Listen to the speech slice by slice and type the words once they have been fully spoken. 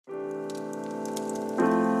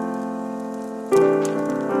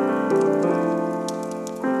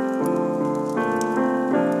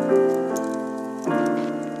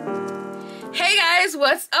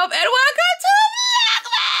What's up and welcome to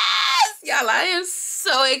VLOGMAS! Y'all, I am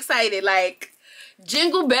so excited. Like,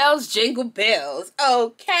 jingle bells, jingle bells.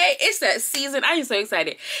 Okay, it's that season. I am so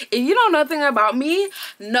excited. If you don't know nothing about me,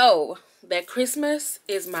 know that Christmas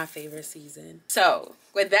is my favorite season. So,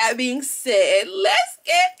 with that being said, let's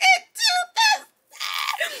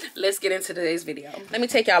get into today's video. Let me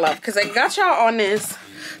take y'all off because I got y'all on this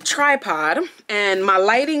tripod and my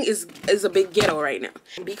lighting is a bit ghetto right now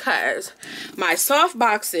because my soft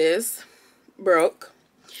boxes broke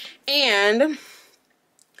and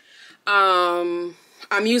I'm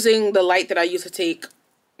using the light that I use to take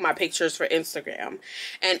my pictures for Instagram,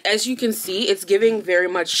 and as you can see, it's giving very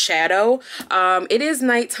much shadow. It is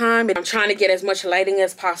nighttime and I'm trying to get as much lighting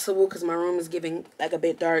as possible because my room is giving like a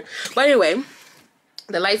bit dark. But anyway,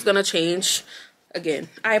 the light's gonna change again.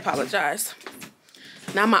 I apologize.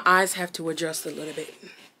 Now my eyes have to adjust a little bit.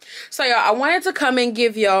 So y'all, I wanted to come and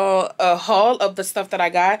give y'all a haul of the stuff that I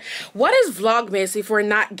got. What is Vlogmas if we're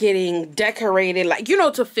not getting decorated, like, you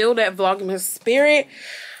know, to feel that Vlogmas spirit?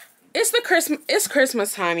 It's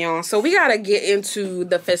Christmas time, y'all. So we gotta get into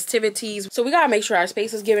the festivities. So we gotta make sure our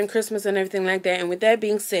space is giving Christmas and everything like that. And with that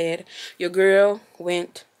being said, your girl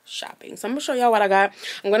went shopping. So I'm gonna show y'all what I got.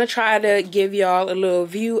 I'm gonna try to give y'all a little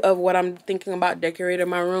view of what I'm thinking about decorating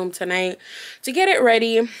my room tonight to get it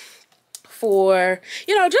ready for,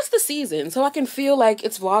 you know, just the season, so I can feel like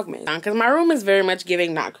it's Vlogmas, because my room is very much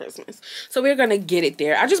giving not Christmas. So we're gonna get it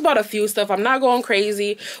there. I just bought a few stuff. I'm not going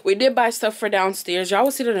crazy. We did buy stuff for downstairs. Y'all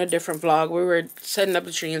will see it in a different vlog. We were setting up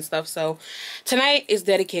the tree and stuff. So tonight is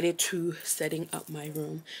dedicated to setting up my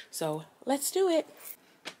room. So let's do it.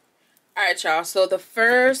 Alright, y'all, so the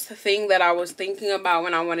first thing that I was thinking about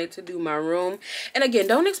when I wanted to do my room, and again,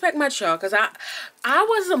 don't expect much, y'all, because I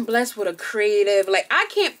wasn't blessed with a creative, like, I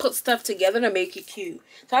can't put stuff together to make it cute,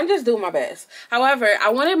 so I'm just doing my best. However, I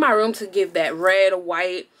wanted my room to give that red,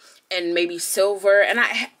 white, and maybe silver, and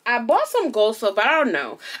I bought some gold stuff, but I don't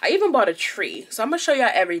know. I even bought a tree, so I'm going to show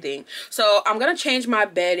y'all everything. So I'm going to change my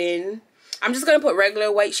bedding. I'm just going to put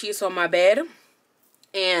regular white sheets on my bed.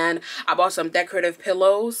 And I bought some decorative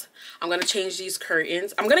pillows. I'm gonna change these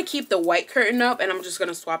curtains. I'm gonna keep the white curtain up and I'm just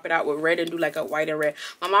gonna swap it out with red and do like a white and red.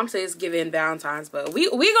 My mom says give in Valentine's, but we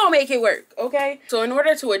gonna make it work, okay? So in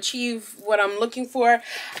order to achieve what I'm looking for,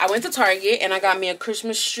 I went to Target and I got me a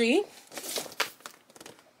Christmas tree.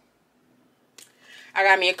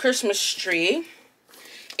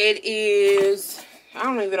 It is, I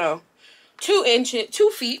don't even know, 2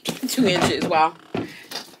 feet, wow.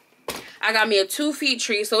 I got me a 2 feet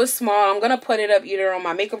tree, so it's small. I'm gonna put it up either on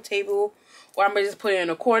my makeup table or I'm gonna just put it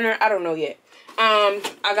in a corner. I don't know yet. I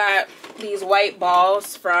got these white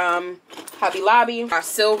balls from Hobby Lobby. I got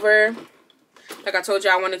silver. Like I told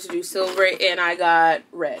you, I wanted to do silver, and I got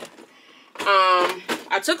red.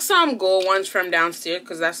 I took some gold ones from downstairs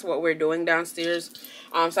because that's what we're doing downstairs.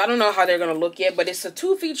 So I don't know how they're gonna look yet, but it's a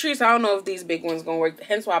 2 feet tree, so I don't know if these big ones gonna work.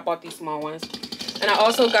 Hence why I bought these small ones. And I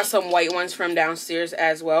also got some white ones from downstairs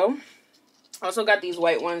as well. Also got these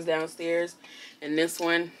white ones downstairs and this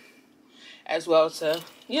one as well to,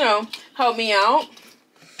 you know, help me out.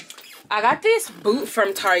 I got this boot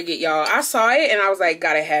from Target, y'all. I saw it and I was like,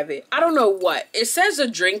 gotta have it. I don't know what. It says a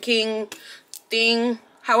drinking thing.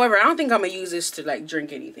 However, I don't think I'm gonna use this to like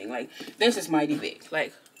drink anything. Like, this is mighty big.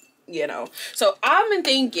 Like, you know. So I've been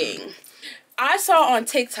thinking, I saw on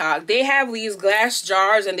TikTok, they have these glass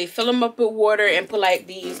jars and they fill them up with water and put like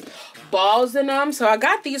these balls in them. So I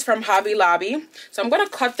got these from Hobby Lobby, so I'm gonna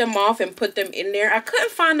cut them off and put them in there. I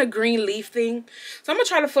couldn't find the green leaf thing, so I'm gonna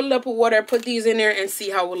try to fill it up with water, put these in there and see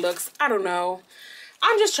how it looks. I don't know,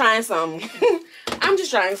 I'm just trying something. I'm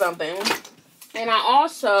just trying something. And I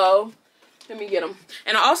also, let me get them,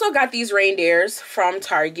 and I also got these reindeers from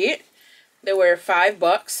Target. They were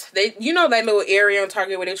 $5. They, you know, that little area on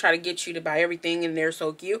Target where they try to get you to buy everything and they're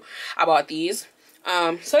so cute. I bought these.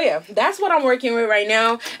 So yeah, that's what I'm working with right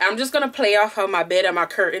now. I'm just gonna play off of my bed and my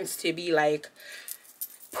curtains to be like,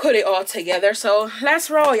 put it all together. So let's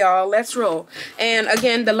roll, y'all. Let's roll. And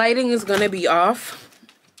again, the lighting is gonna be off.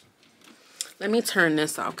 Let me turn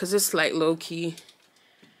this off because it's like low-key.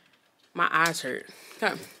 My eyes hurt.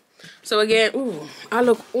 Okay. So again, ooh, I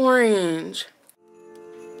look orange.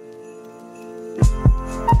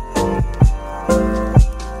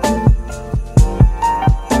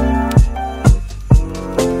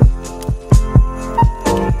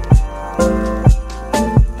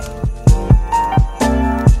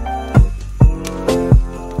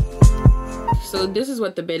 So this is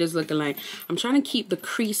what the bed is looking like. I'm trying to keep the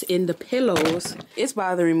crease in the pillows. It's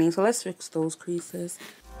bothering me, so let's fix those creases.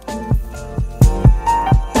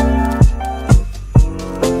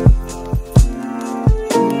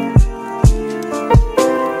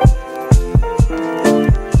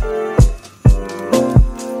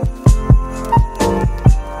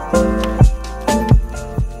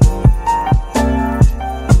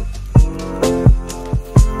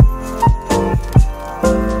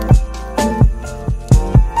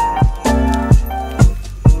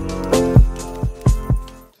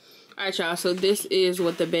 Alright, y'all, so this is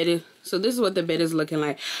what the bed is. So this is what the bed is looking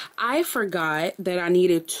like. I forgot that I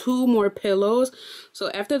needed 2 more pillows. So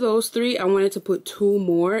after those 3, I wanted to put 2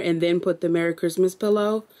 more and then put the Merry Christmas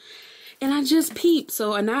pillow. And I just peeped.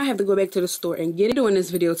 So now I have to go back to the store and get it doing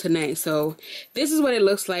this video tonight. So this is what it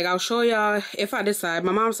looks like. I'll show y'all if I decide.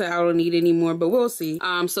 My mom said I don't need any more, but we'll see.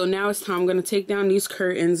 So now it's time. I'm going to take down these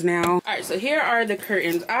curtains now. All right, so here are the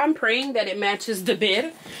curtains. I'm praying that it matches the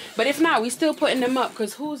bed. But if not, we still putting them up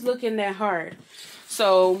because who's looking that hard?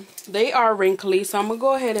 So they are wrinkly. So I'm going to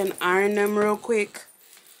go ahead and iron them real quick.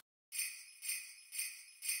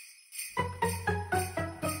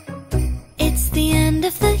 It's the end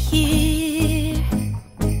of the year.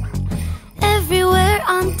 Everywhere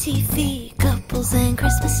on TV, couples and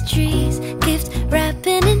Christmas trees, gift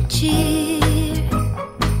wrapping and cheer.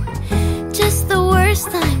 Just the worst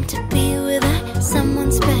time to be without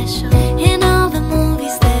someone special. In all the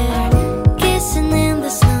movies they're kissing in the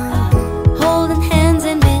snow, holding hands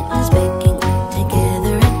and mittens, baking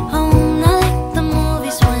together at home. Not like the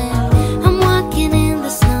movies when I'm walking in the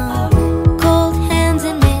snow, cold hands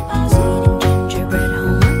and mittens, eating gingerbread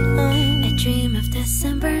home alone. I dream of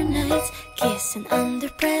December nights, kissing under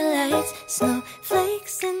bright lights,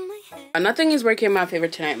 snowflakes in my hair. Nothing is working in my favor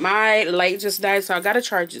tonight. My light just died, so I gotta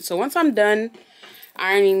charge it. So once I'm done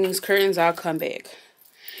ironing these curtains, I'll come back.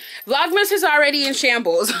 Vlogmas is already in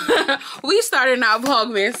shambles. We started out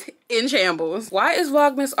Vlogmas in shambles. Why is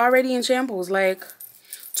Vlogmas already in shambles? Like,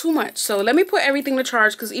 too much. So let me put everything to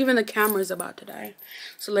charge because even the camera is about to die.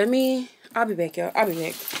 So I'll be back, y'all. I'll be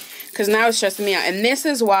back. Because now it's stressing me out. And this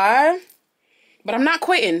is why. But I'm not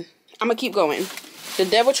quitting. I'm going to keep going. The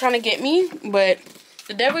devil trying to get me, but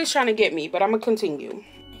I'm going to continue.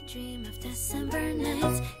 I dream of December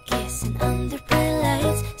nights, kissing under bright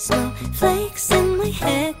lights, snowflakes in my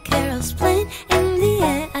hair, carols playing in the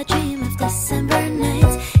air. I dream of December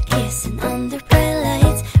nights, kissing under bright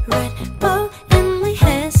lights, red bow in my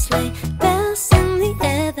hair, sleigh bells in the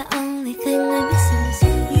air. The only thing I'm missing is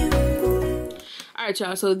you. Alright,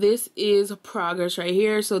 y'all, so this is progress right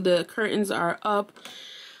here. So the curtains are up.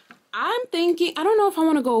 I'm thinking, I don't know if I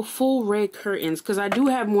want to go full red curtains because I do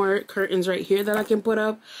have more curtains right here that I can put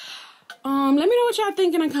up. Let me know what y'all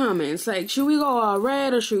think in the comments. Like, should we go all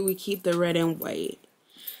red or should we keep the red and white?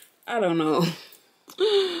 I don't know.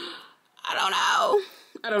 I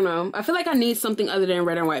don't know. I feel like I need something other than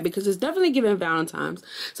red and white because it's definitely giving Valentine's.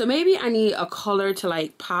 So maybe I need a color to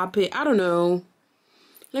like pop it. I don't know.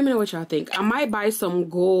 Let me know what y'all think. I might buy some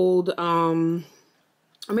gold, or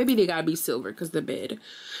maybe they gotta be silver because the bed.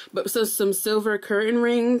 But so some silver curtain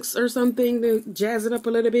rings or something to jazz it up a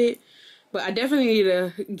little bit. But I definitely need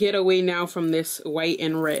to get away now from this white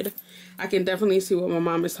and red. I can definitely see what my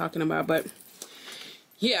mom is talking about. But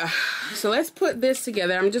yeah, so let's put this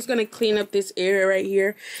together. I'm just going to clean up this area right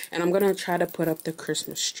here. And I'm going to try to put up the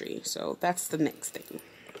Christmas tree. So that's the next thing.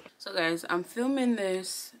 So guys, I'm filming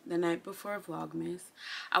this the night before Vlogmas.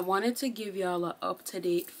 I wanted to give y'all an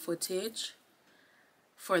up-to-date footage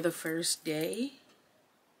for the first day.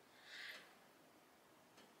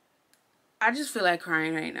 I just feel like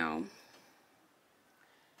crying right now.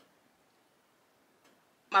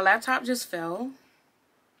 My laptop just fell.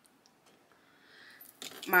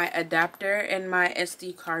 My adapter and my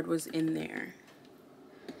SD card was in there.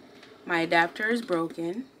 My adapter is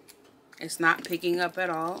broken. It's not picking up at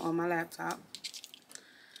all on my laptop.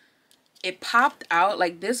 It popped out,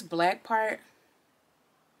 like this black part.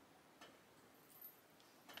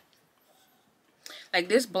 Like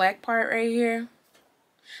this black part right here.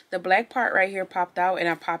 The black part right here popped out and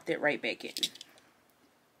I popped it right back in.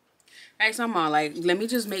 Alright, so I'm all like, let me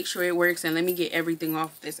just make sure it works and let me get everything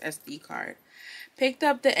off this SD card. Picked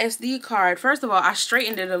up the SD card. First of all, I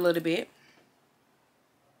straightened it a little bit.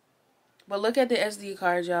 But look at the SD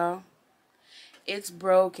card, y'all. It's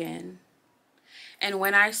broken. And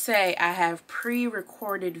when I say I have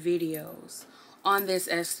pre-recorded videos on this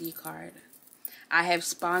SD card, I have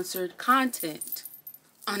sponsored content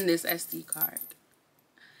on this SD card.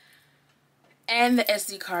 And the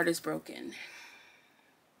SD card is broken.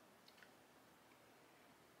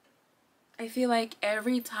 I feel like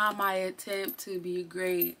every time I attempt to be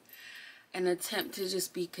great and attempt to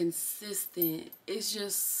just be consistent, it's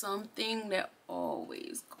just something that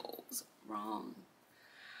always goes wrong.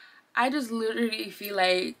 I just literally feel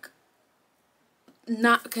like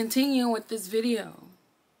not continuing with this video.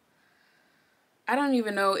 I don't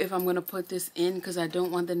even know if I'm going to put this in because I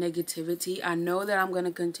don't want the negativity. I know that I'm going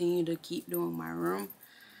to continue to keep doing my room.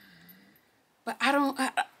 But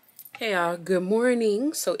Hey y'all, good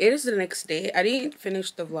morning. So it is the next day. I didn't finish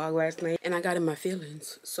the vlog last night and I got in my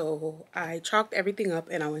feelings. So I chalked everything up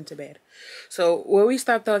and I went to bed. So where we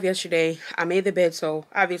stopped off yesterday, I made the bed. So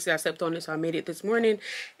obviously I slept on it, so I made it this morning.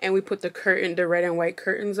 And we put the red and white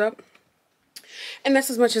curtains up. And that's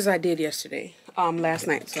as much as I did yesterday, last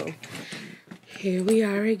night. So here we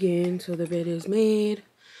are again. So the bed is made.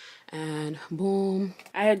 And boom,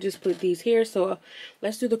 I had just put these here, so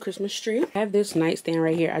let's do the Christmas tree. I have this nightstand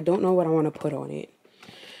right here. I don't know what I want to put on it.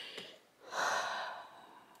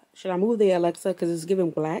 Should I move the Alexa because it's giving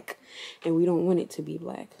black and we don't want it to be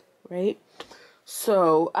black, right?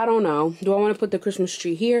 So I don't know. Do I want to put the Christmas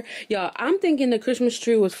tree here? Y'all, I'm thinking the Christmas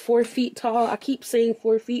tree was 4 feet tall. I keep saying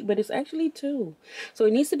 4 feet, but it's actually 2, so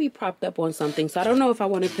it needs to be propped up on something. So I don't know if I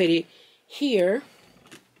want to put it here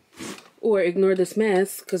or ignore this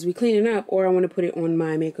mess because we clean it up, or I want to put it on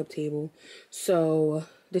my makeup table. So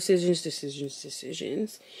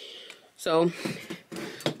decisions. So,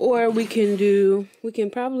 or we can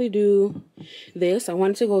probably do this. I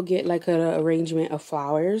wanted to go get like an arrangement of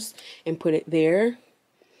flowers and put it there,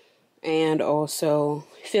 and also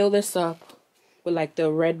fill this up with like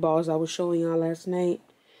the red balls I was showing y'all last night.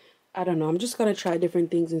 I don't know. I'm just gonna try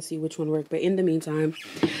different things and see which one works. But in the meantime,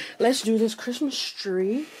 let's do this Christmas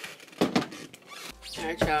tree.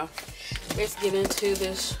 Alright, y'all, let's get into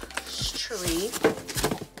this tree.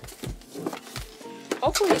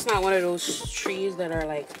 Hopefully it's not one of those trees that are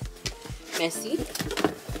like messy.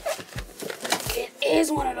 It is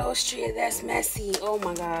one of those trees that's messy. Oh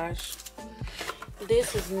my gosh,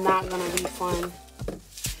 this is not gonna be fun.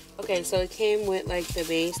 Okay, so it came with like the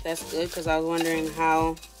base. That's good, because I was wondering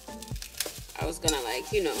how I was gonna,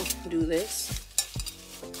 like, you know, do this.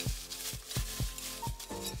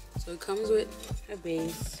 So it comes with a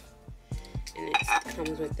base, and it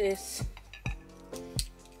comes with this.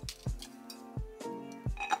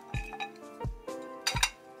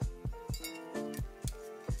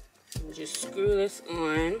 And just screw this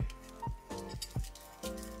on.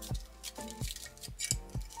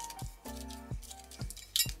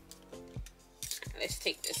 Let's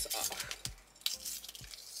take this off.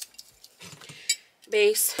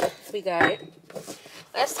 Base, we got it.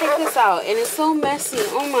 Let's take this out, and it's so messy.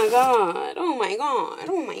 Oh my god, oh my god,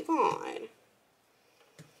 oh my god.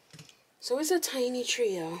 So it's a tiny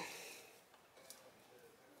trio.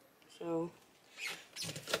 So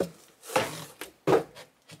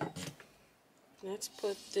let's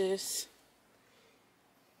put this,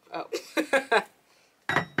 oh.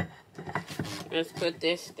 Let's put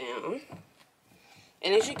this down.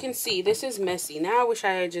 And as you can see, this is messy. Now I wish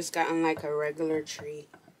I had just gotten like a regular tree,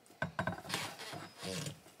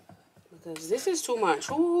 because this is too much.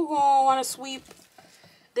 Who gonna want to sweep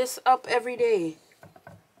this up every day?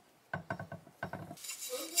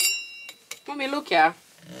 Let me look here.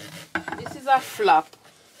 This is a flop.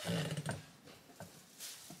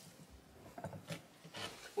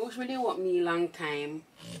 Which really want me a long time.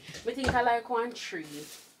 I think I like one tree.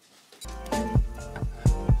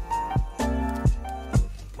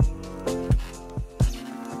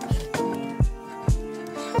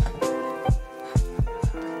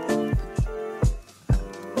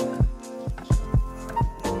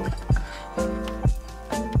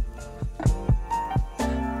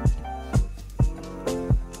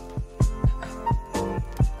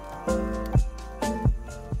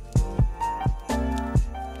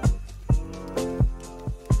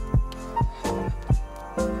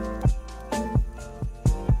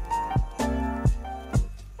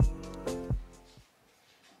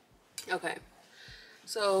 Okay,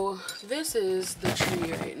 so this is the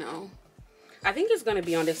tree right now. I think it's gonna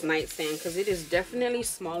be on this nightstand because it is definitely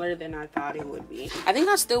smaller than I thought it would be. I think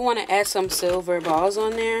I still want to add some silver balls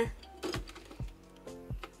on there.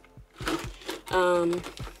 I'm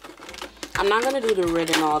not gonna do the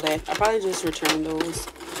red and all that. I'll probably just return those,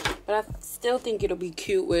 but I still think it'll be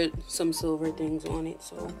cute with some silver things on it.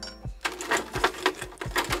 So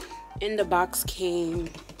in the box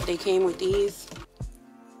they came with these.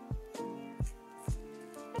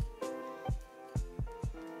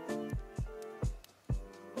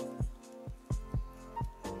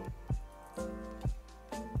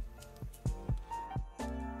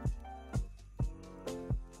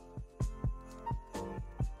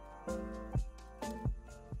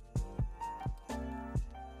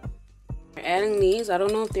 Adding these, I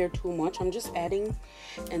don't know if they're too much. I'm just adding,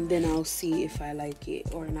 and then I'll see if I like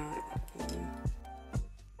it or not.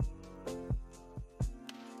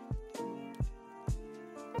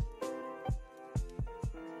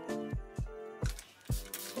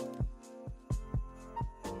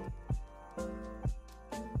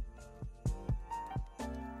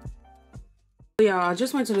 Y'all, I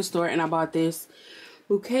just went to the store and I bought this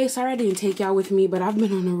bouquet. Sorry I didn't take y'all with me, but I've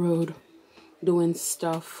been on the road doing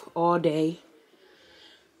stuff all day.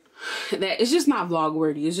 That it's just not vlog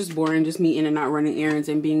worthy. It's just boring, just me in and out running errands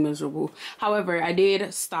and being miserable. However, I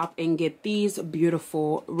did stop and get these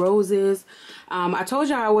beautiful roses. I told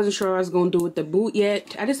y'all I wasn't sure what I was gonna do with the boot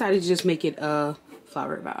yet. I decided to just make it a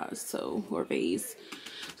flower vase, or vase.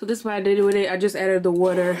 So this is what I did with it. I just added the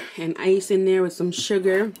water and ice in there with some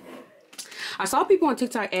sugar. I saw people on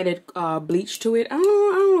TikTok added bleach to it. I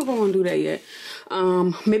don't know if I want to do that yet.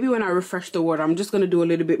 Maybe when I refresh the water. I'm just going to do a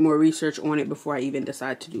little bit more research on it before I even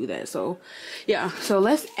decide to do that. So, yeah. So,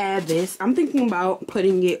 let's add this. I'm thinking about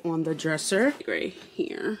putting it on the dresser right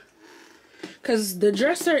here. Because the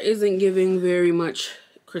dresser isn't giving very much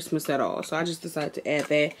Christmas at all. So, I just decided to add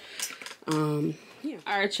that. Yeah.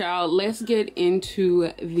 Alright, y'all. Let's get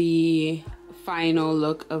into the final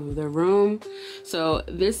look of the room. So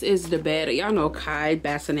this is the bed. Y'all know Kai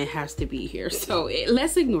Bassinet has to be here, so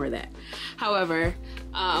let's ignore that. However,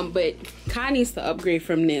 but Kai needs to upgrade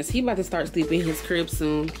from this. He about to start sleeping in his crib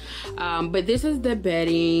soon. But this is the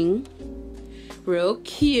bedding. Real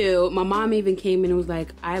cute. My mom even came in and was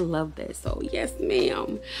like, I love this. So yes,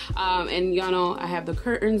 ma'am. And y'all know I have the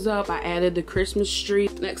curtains up. I added the Christmas tree.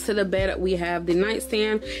 Next to the bed we have the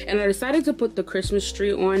nightstand, and I decided to put the Christmas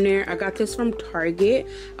tree on there. I got this from Target.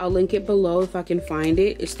 I'll link it below if I can find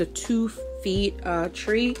it. It's the 2 feet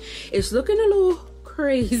tree. It's looking a little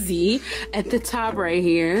crazy at the top right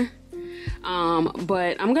here.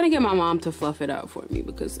 But I'm gonna get my mom to fluff it out for me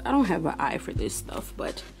because I don't have an eye for this stuff.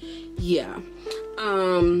 But yeah,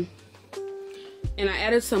 and I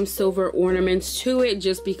added some silver ornaments to it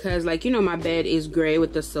just because, like, you know, my bed is gray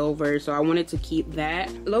with the silver, so I wanted to keep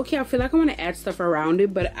that. Low-key, I feel like I want to add stuff around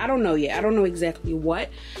it, but I don't know yet. I don't know exactly what.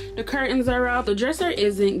 The curtains are out. The dresser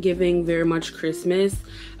isn't giving very much Christmas.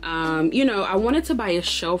 You know, I wanted to buy a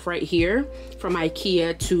shelf right here from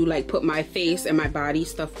IKEA to, like, put my face and my body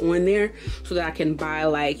stuff on there so that I can buy,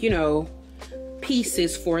 like, you know,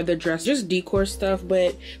 pieces for the dress, just decor stuff.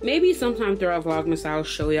 But maybe sometime throughout Vlogmas I'll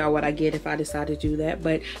show y'all what I get if I decide to do that.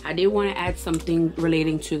 But I did want to add something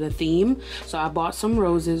relating to the theme, so I bought some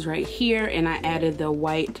roses right here and I added the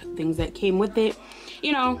white things that came with it.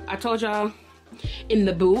 You know, I told y'all in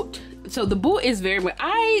the boot, so the boot is very,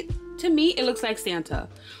 to me it looks like Santa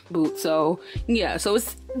boot. So yeah, so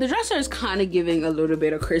it's, the dresser is kind of giving a little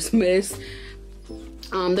bit of Christmas.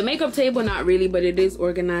 The makeup table, not really, but it is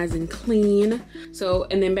organized and clean. So,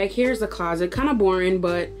 and then back here is the closet. Kind of boring,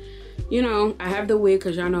 but you know, I have the wig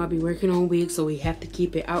because y'all know I'll be working on wigs, so we have to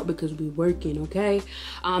keep it out because we working, okay?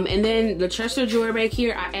 And then the Chester drawer back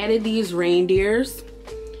here, I added these reindeers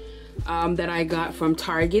that I got from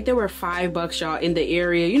Target. They were $5, y'all, in the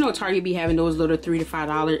area. You know, Target be having those little $3 to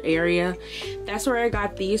 $5 area. That's where I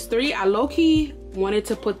got these 3. I low-key wanted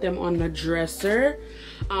to put them on the dresser.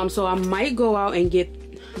 So I might go out and get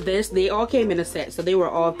this. They all came in a set, so they were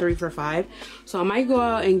all 3 for $5. So I might go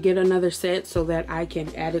out and get another set so that I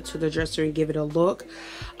can add it to the dresser and give it a look.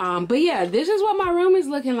 But yeah, this is what my room is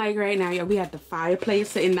looking like right now. Yeah, we have the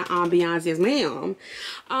fireplace in the ambiance, yes ma'am.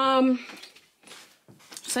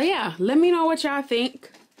 So yeah, let me know what y'all think.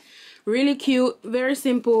 Really cute, very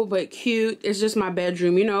simple but cute. It's just my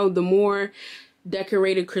bedroom. You know, the more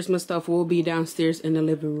decorated Christmas stuff will be downstairs in the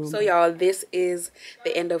living room. So y'all, this is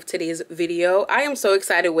the end of today's video. I am so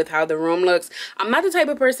excited with how the room looks. I'm not the type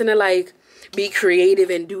of person to like be creative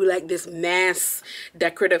and do like this mass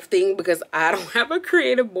decorative thing because I don't have a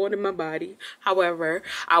creative bone in my body. However,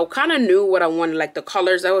 I kind of knew what I wanted, like the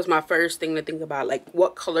colors. That was my first thing to think about, like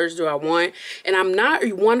what colors do I want. And I'm not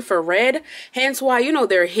one for red, hence why, you know,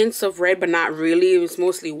 there are hints of red but not really. It was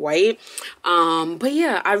mostly white. But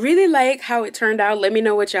yeah, I really like how it turned out. Let me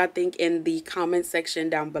know what y'all think in the comment section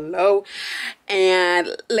down below. And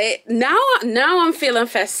now I'm feeling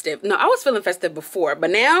festive. No, I was feeling festive before, but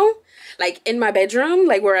now, like in my bedroom,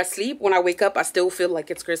 like where I sleep, when I wake up, I still feel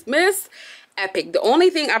like it's Christmas. Epic. The only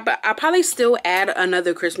thing, I probably still add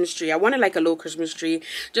another Christmas tree. I wanted like a little Christmas tree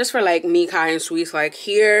just for like me, Kai, and Sweets, like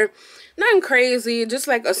here. Nothing crazy, just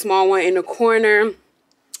like a small one in the corner.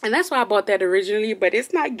 And that's why I bought that originally, but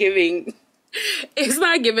it's not giving. It's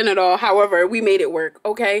not giving at all. However, we made it work,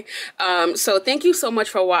 okay? So thank you so much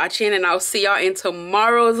for watching, and I'll see y'all in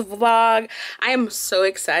tomorrow's vlog. I am so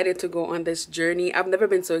excited to go on this journey. I've never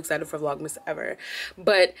been so excited for Vlogmas ever.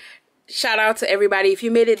 But shout out to everybody. If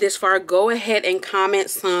you made it this far, go ahead and comment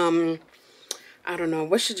some, I don't know,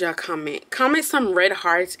 what should y'all comment? Comment some red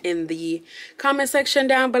hearts in the comment section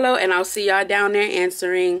down below, and I'll see y'all down there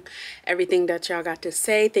answering everything that y'all got to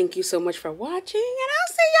say. Thank you so much for watching, and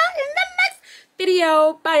I'll see y'all in the next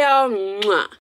video. Bye, y'all.